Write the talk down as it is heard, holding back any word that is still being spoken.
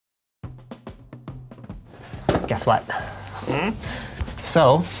guess what?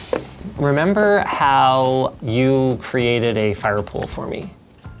 So, remember how you created a Firepole for me?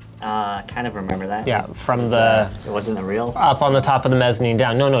 Kind of remember that. Yeah, from the... It wasn't a real? Up on the top of the mezzanine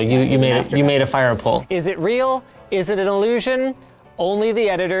down. No, you made a Firepole. Is it real? Is it an illusion? Only the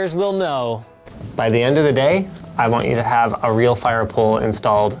editors will know. By the end of the day, I want you to have a real Firepole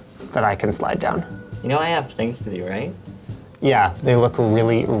installed that I can slide down. You know I have things to do, right? Yeah, they look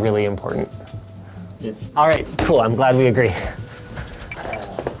really, really important. All right, cool, I'm glad we agree.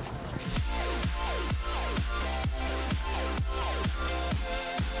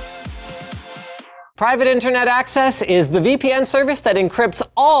 Private internet access is the VPN service that encrypts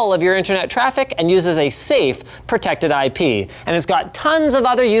all of your internet traffic and uses a safe, protected IP. And it's got tons of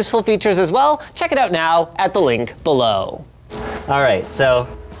other useful features as well. Check it out now at the link below. All right, so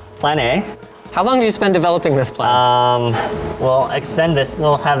plan A. How long did you spend developing this plan? We'll extend this,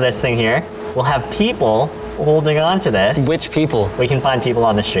 we'll have this thing here. We'll have people holding on to this. Which people? We can find people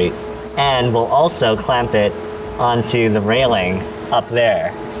on the street. And we'll also clamp it onto the railing up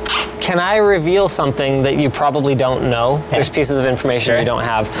there. Can I reveal something that you probably don't know? There's pieces of information you don't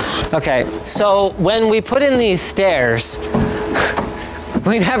have. Okay, so when we put in these stairs,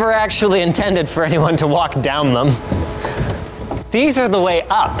 we never actually intended for anyone to walk down them. These are the way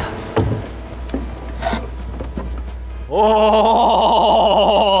up.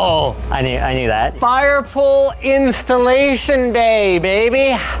 Oh! I knew that. Firepole installation day,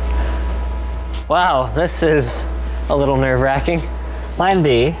 baby. Wow, this is a little nerve-wracking. Plan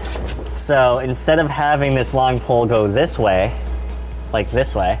B. So instead of having this long pole go this way, like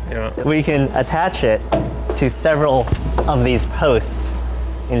this way, we can attach it to several of these posts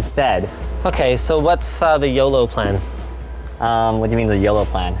instead. Okay, so what's the YOLO plan? What do you mean the YOLO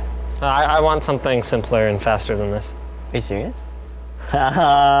plan? I want something simpler and faster than this. Are you serious?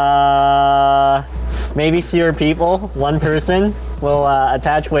 Maybe fewer people, one person. We'll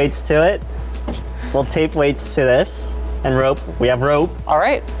attach weights to it. We'll tape weights to this and rope. We have rope. All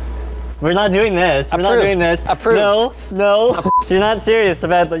right. We're not doing this. Approved. We're not doing this. Approved. No. Approved. So you're not serious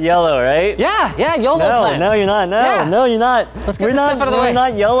about the YOLO, right? Yeah, YOLO plan. No, you're not. No, you're not. Let's get this stuff out of the way. We're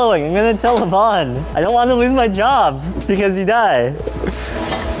not YOLOing. I'm gonna tell Levon. I don't want to lose my job because you die.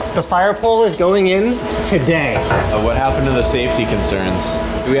 The Firepole is going in today. What happened to the safety concerns?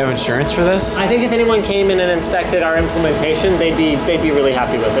 Do we have insurance for this? I think if anyone came in and inspected our implementation, they'd be really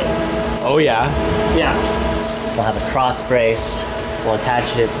happy with it. Oh yeah? Yeah. We'll have a cross brace. We'll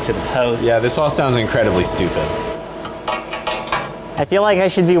attach it to the post. Yeah, this all sounds incredibly stupid. I feel like I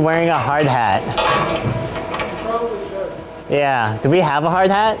should be wearing a hard hat. You probably should. Yeah. Do we have a hard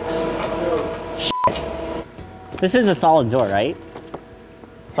hat? Shit. This is a solid door, right?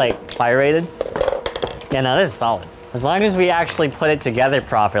 It's like fire rated. Yeah, no, this is solid. As long as we actually put it together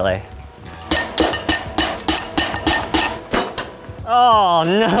properly. Oh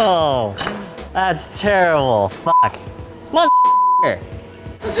no! That's terrible. Fuck.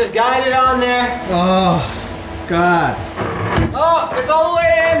 Let's just guide it on there. Oh, God. Oh, it's all the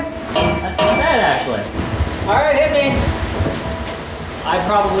way in. That's not bad, actually. All right, hit me. I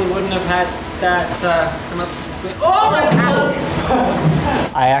probably wouldn't have had that come up this way. Oh my God!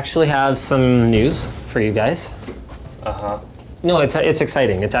 I actually have some news for you guys. No, it's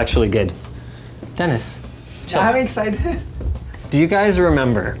exciting. It's actually good. Dennis, chill. I'm excited. Do you guys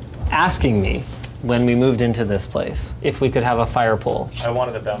remember asking me when we moved into this place if we could have a Firepole? I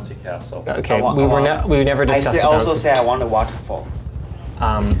wanted a bouncy castle. Okay, we never discussed I also say I want a waterfall.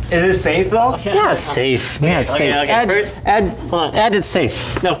 Is it safe though? Yeah, it's safe. Yeah, it's safe. Okay. Ed, it's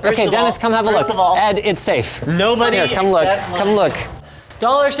safe. No, okay, Dennis, come have a look. Ed, it's safe. Nobody. Here, come look. Come look.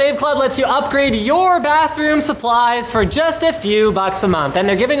 Dollar Shave Club lets you upgrade your bathroom supplies for just a few bucks a month. And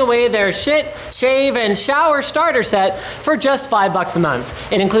they're giving away their shit, shave, and shower starter set for just $5 a month.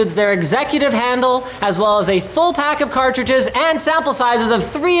 It includes their executive handle, as well as a full pack of cartridges and sample sizes of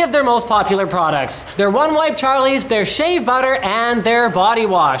 3 of their most popular products. Their One Wipe Charlies, their shave butter, and their body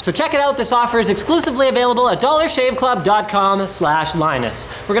wash. So check it out. This offer is exclusively available at dollarshaveclub.com/Linus.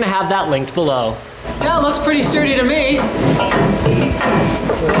 We're gonna have that linked below. Yeah, it looks pretty sturdy to me.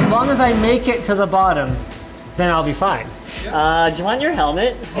 So as long as I make it to the bottom, then I'll be fine. Do you want your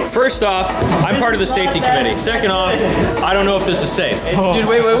helmet? First off, I'm part of the safety committee. Second off, I don't know if this is safe. Dude,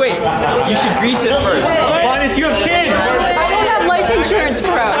 wait. You should grease it first. Linus, you have kids! I don't have life insurance,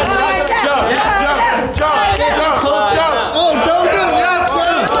 bro. Jump! Oh, don't do it! Yes,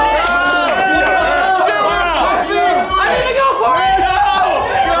 I'm gonna go for it!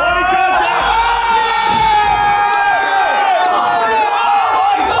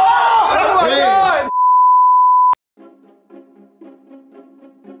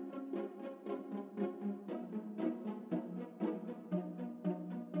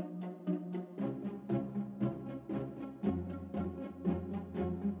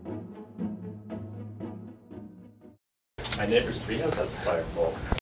 My neighbor's treehouse has a fire pole.